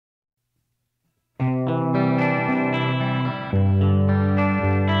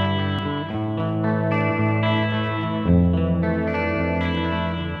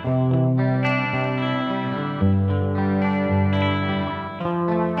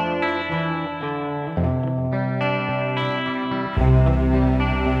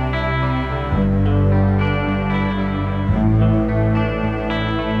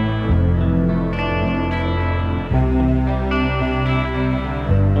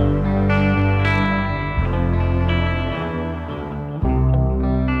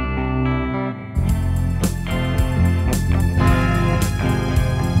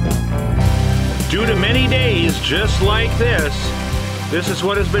just like this. This is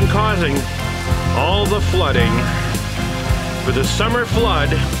what has been causing all the flooding for the summer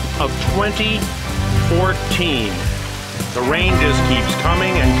flood of 2014. The rain just keeps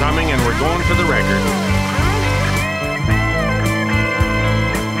coming and coming, and we're going for the record.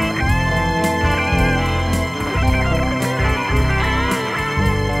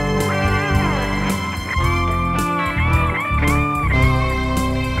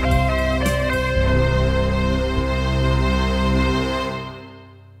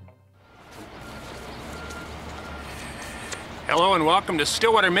 Hello and welcome to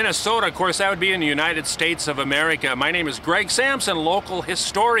Stillwater, Minnesota. Of course, that would be in the United States of America. My name is Greg Sampson, local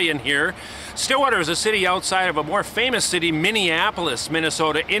historian here. Stillwater is a city outside of a more famous city, Minneapolis,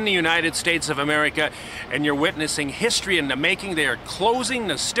 Minnesota, in the United States of America. And you're witnessing history in the making. They are closing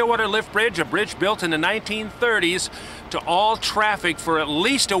the Stillwater Lift Bridge, a bridge built in the 1930s, to all traffic for at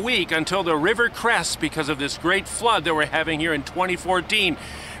least a week until the river crests because of this great flood that we're having here in 2014.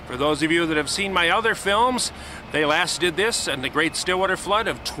 For those of you that have seen my other films, they last did this and the Great Stillwater Flood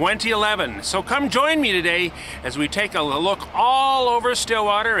of 2011. So come join me today as we take a look all over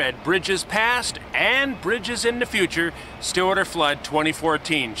Stillwater at bridges past and bridges in the future, Stillwater Flood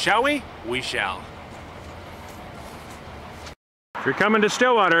 2014. Shall we? We shall. If you're coming to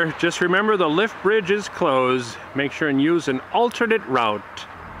Stillwater, just remember the lift bridge is closed. Make sure and use an alternate route.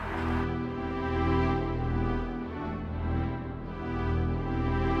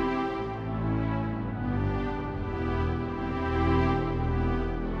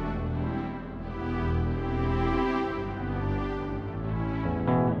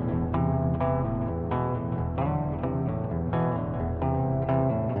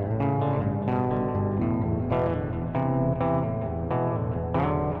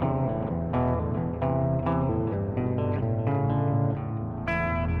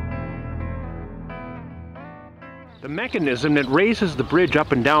 The mechanism that raises the bridge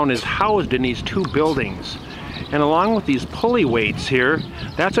up and down is housed in these two buildings. And along with these pulley weights here,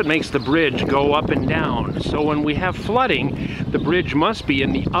 that's what makes the bridge go up and down. So when we have flooding, the bridge must be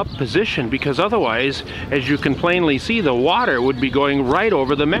in the up position, because otherwise, as you can plainly see, the water would be going right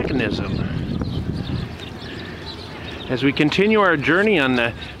over the mechanism. As we continue our journey on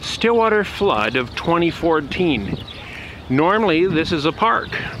the Stillwater Flood of 2014. Normally this is a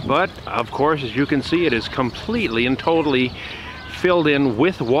park, but of course, as you can see, it is completely and totally filled in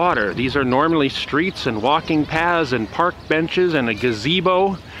with water. These are normally streets and walking paths and park benches and a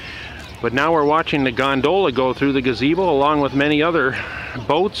gazebo, but now we're watching the gondola go through the gazebo along with many other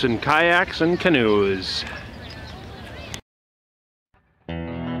boats and kayaks and canoes.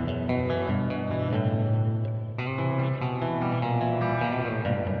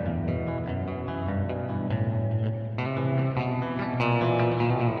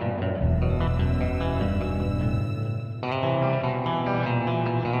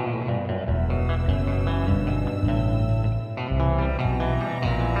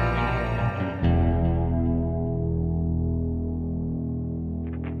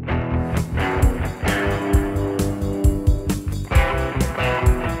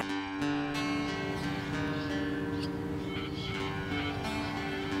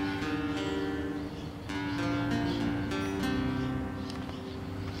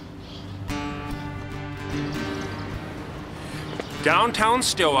 Downtown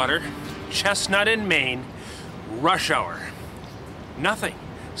Stillwater, Chestnut in Maine, rush hour. Nothing.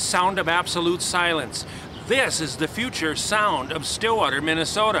 Sound of absolute silence. This is the future sound of Stillwater,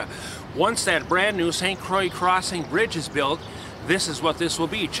 Minnesota. Once that brand new St. Croix Crossing bridge is built, this is what this will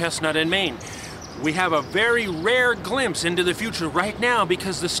be, Chestnut in Maine. We have a very rare glimpse into the future right now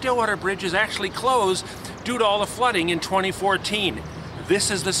because the Stillwater Bridge is actually closed due to all the flooding in 2014. This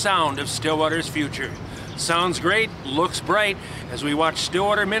is the sound of Stillwater's future. Sounds great, looks bright, as we watch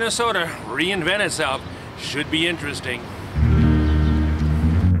Stillwater, Minnesota reinvent itself. Should be interesting.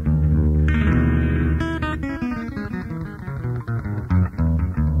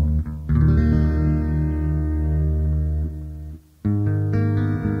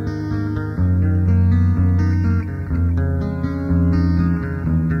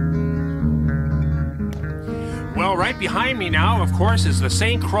 Well, right behind me now, of course, is the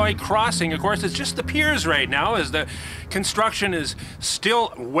St. Croix Crossing. Of course, it's just the piers right now as the Construction is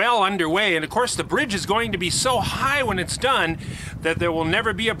still well underway, and of course the bridge is going to be so high when it's done that there will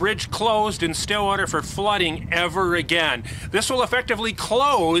never be a bridge closed in Stillwater for flooding ever again. This will effectively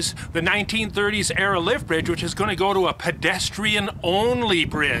close the 1930s era lift bridge, which is going to go to a pedestrian-only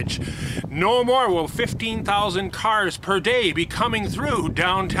bridge. No more will 15,000 cars per day be coming through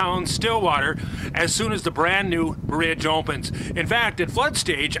downtown Stillwater as soon as the brand new bridge opens. In fact, at flood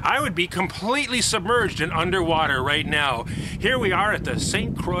stage, I would be completely submerged and underwater right now. Here we are at the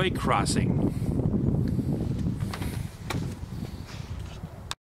St. Croix Crossing.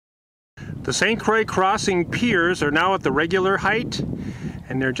 The St. Croix Crossing piers are now at the regular height,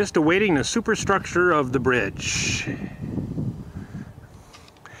 and they're just awaiting the superstructure of the bridge.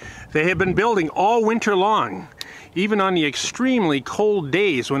 They have been building all winter long, even on the extremely cold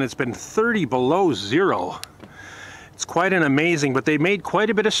days when it's been 30 below zero. It's quite an amazing, but they made quite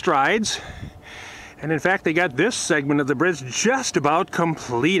a bit of strides. And in fact, they got this segment of the bridge just about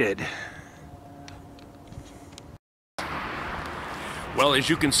completed. Well, as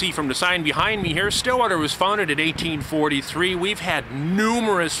you can see from the sign behind me here, Stillwater was founded in 1843. We've had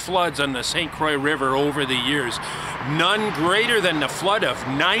numerous floods on the St. Croix River over the years. None greater than the flood of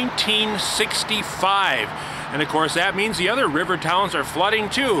 1965. And of course, that means the other river towns are flooding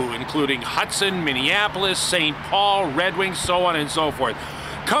too, including Hudson, Minneapolis, St. Paul, Red Wing, so on and so forth.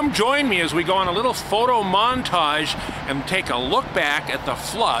 Come join me as we go on a little photo montage and take a look back at the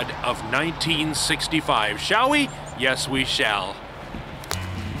flood of 1965. Shall we? Yes, we shall.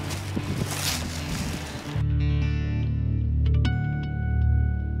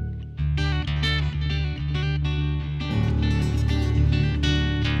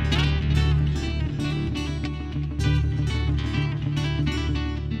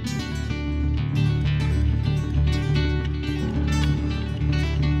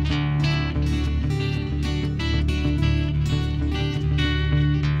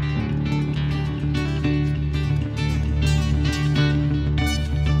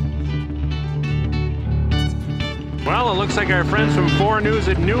 Well, it looks like our friends from 4 News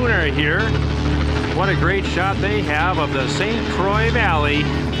at Noon are here. What a great shot they have of the St. Croix Valley.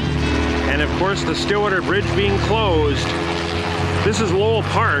 And of course, the Stillwater Bridge being closed. This is Lowell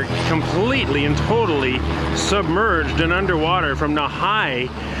Park, completely and totally submerged and underwater from the high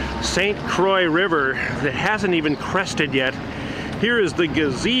St. Croix River that hasn't even crested yet. Here is the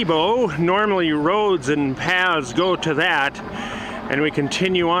gazebo. Normally roads and paths go to that. And we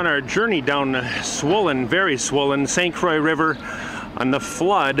continue on our journey down the swollen, very swollen St. Croix River on the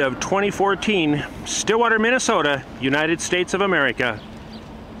flood of 2014, Stillwater, Minnesota, United States of America.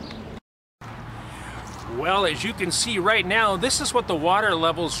 Well, as you can see right now, this is what the water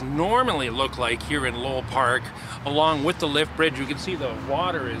levels normally look like here in Lowell Park. Along with the lift bridge, you can see the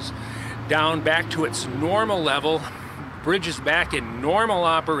water is down back to its normal level. Bridge is back in normal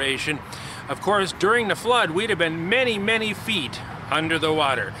operation. Of course, during the flood, we'd have been many, many feet under the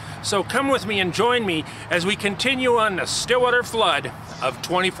water. So come with me and join me as we continue on the Stillwater flood of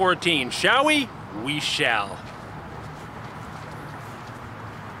 2014. Shall we? We shall.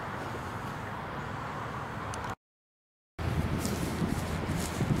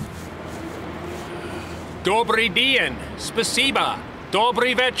 Dobry dien, spasiba,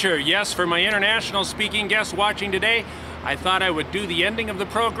 dobry večer. Yes, for my international speaking guests watching today, I thought I would do the ending of the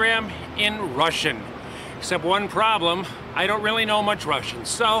program in Russian. Except one problem, I don't really know much Russian,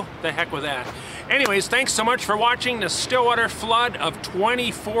 so the heck with that. Anyways, thanks so much for watching the Stillwater flood of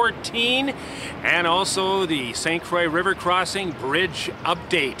 2014 and also the St. Croix River Crossing Bridge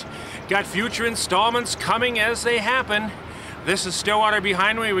update. Got future installments coming as they happen. This is Stillwater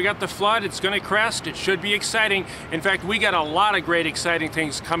behind me. We got the flood. It's going to crest. It should be exciting. In fact, we got a lot of great exciting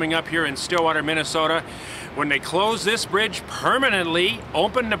things coming up here in Stillwater, Minnesota. When they close this bridge permanently,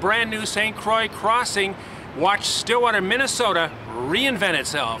 open the brand new St. Croix Crossing, watch Stillwater, Minnesota reinvent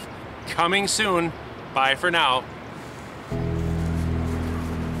itself. Coming soon. Bye for now.